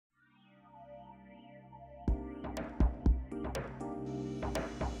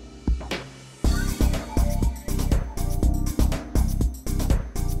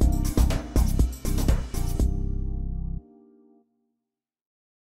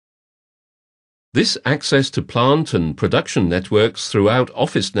This access to plant and production networks throughout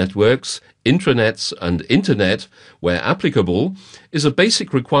office networks, intranets and internet, where applicable, is a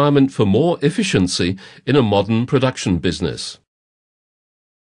basic requirement for more efficiency in a modern production business.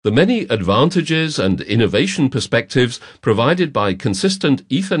 The many advantages and innovation perspectives provided by consistent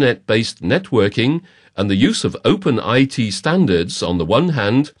Ethernet-based networking and the use of open IT standards on the one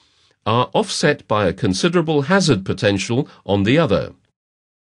hand are offset by a considerable hazard potential on the other.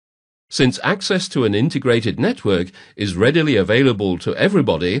 Since access to an integrated network is readily available to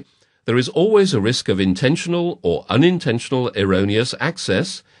everybody, there is always a risk of intentional or unintentional erroneous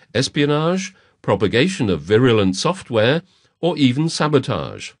access, espionage, propagation of virulent software, or even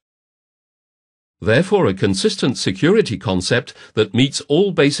sabotage. Therefore, a consistent security concept that meets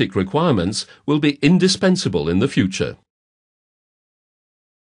all basic requirements will be indispensable in the future.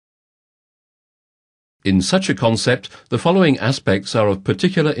 In such a concept, the following aspects are of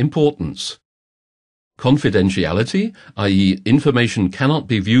particular importance. Confidentiality, i.e., information cannot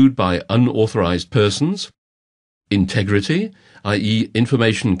be viewed by unauthorized persons. Integrity, i.e.,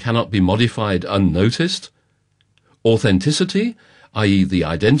 information cannot be modified unnoticed. Authenticity, i.e., the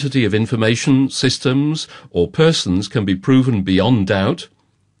identity of information, systems, or persons can be proven beyond doubt.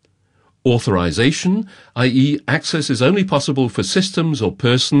 Authorization, i.e., access is only possible for systems or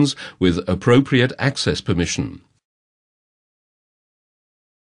persons with appropriate access permission.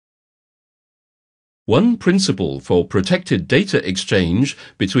 One principle for protected data exchange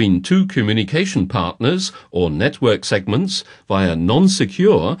between two communication partners or network segments via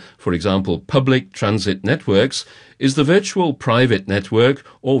non-secure, for example, public transit networks, is the Virtual Private Network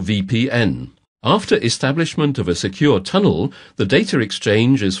or VPN. After establishment of a secure tunnel, the data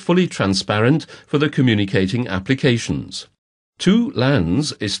exchange is fully transparent for the communicating applications. Two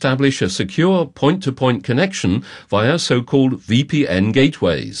LANs establish a secure point-to-point connection via so-called VPN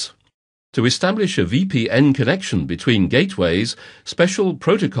gateways. To establish a VPN connection between gateways, special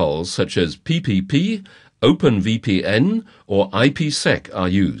protocols such as PPP, OpenVPN, or IPsec are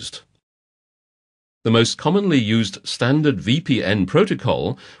used. The most commonly used standard VPN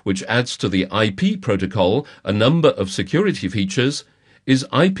protocol, which adds to the IP protocol a number of security features, is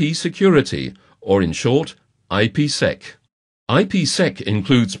IP security, or in short, IPsec. IPsec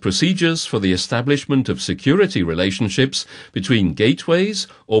includes procedures for the establishment of security relationships between gateways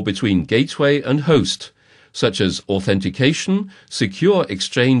or between gateway and host, such as authentication, secure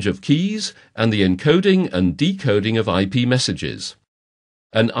exchange of keys, and the encoding and decoding of IP messages.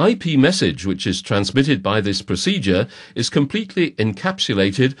 An IP message which is transmitted by this procedure is completely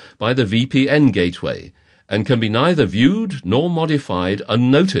encapsulated by the VPN gateway and can be neither viewed nor modified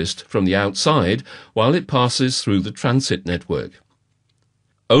unnoticed from the outside while it passes through the transit network.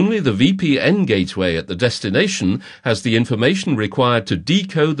 Only the VPN gateway at the destination has the information required to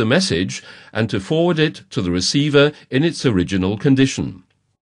decode the message and to forward it to the receiver in its original condition.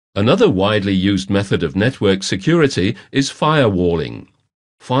 Another widely used method of network security is firewalling.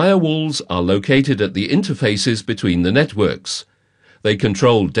 Firewalls are located at the interfaces between the networks. They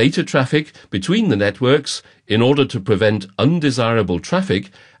control data traffic between the networks in order to prevent undesirable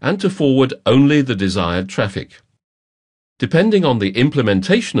traffic and to forward only the desired traffic. Depending on the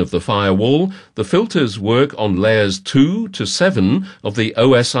implementation of the firewall, the filters work on layers 2 to 7 of the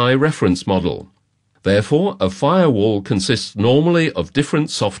OSI reference model. Therefore, a firewall consists normally of different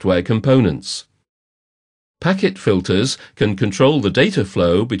software components. Packet filters can control the data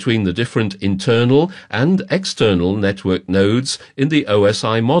flow between the different internal and external network nodes in the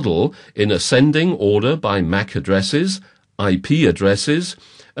OSI model in ascending order by MAC addresses, IP addresses,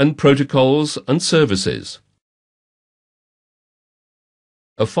 and protocols and services.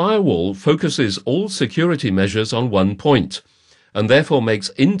 A firewall focuses all security measures on one point, and therefore makes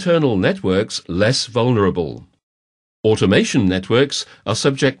internal networks less vulnerable. Automation networks are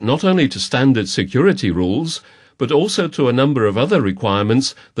subject not only to standard security rules, but also to a number of other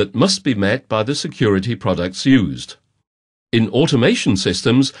requirements that must be met by the security products used. In automation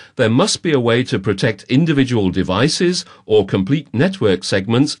systems, there must be a way to protect individual devices or complete network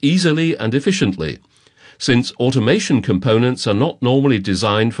segments easily and efficiently, since automation components are not normally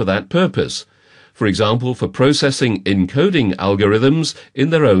designed for that purpose, for example for processing encoding algorithms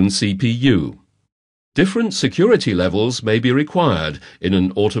in their own CPU. Different security levels may be required in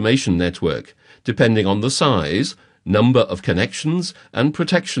an automation network, depending on the size, number of connections, and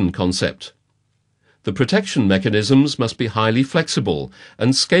protection concept. The protection mechanisms must be highly flexible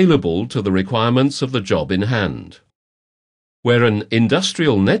and scalable to the requirements of the job in hand. Where an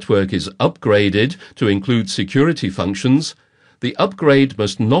industrial network is upgraded to include security functions, the upgrade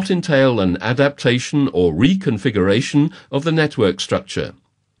must not entail an adaptation or reconfiguration of the network structure.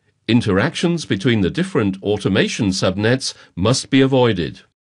 Interactions between the different automation subnets must be avoided.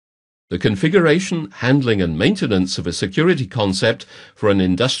 The configuration, handling and maintenance of a security concept for an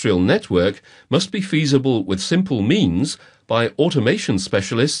industrial network must be feasible with simple means by automation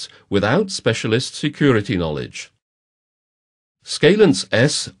specialists without specialist security knowledge. SCALANCE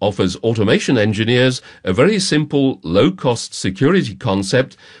S offers automation engineers a very simple, low-cost security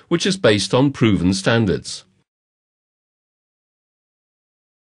concept which is based on proven standards.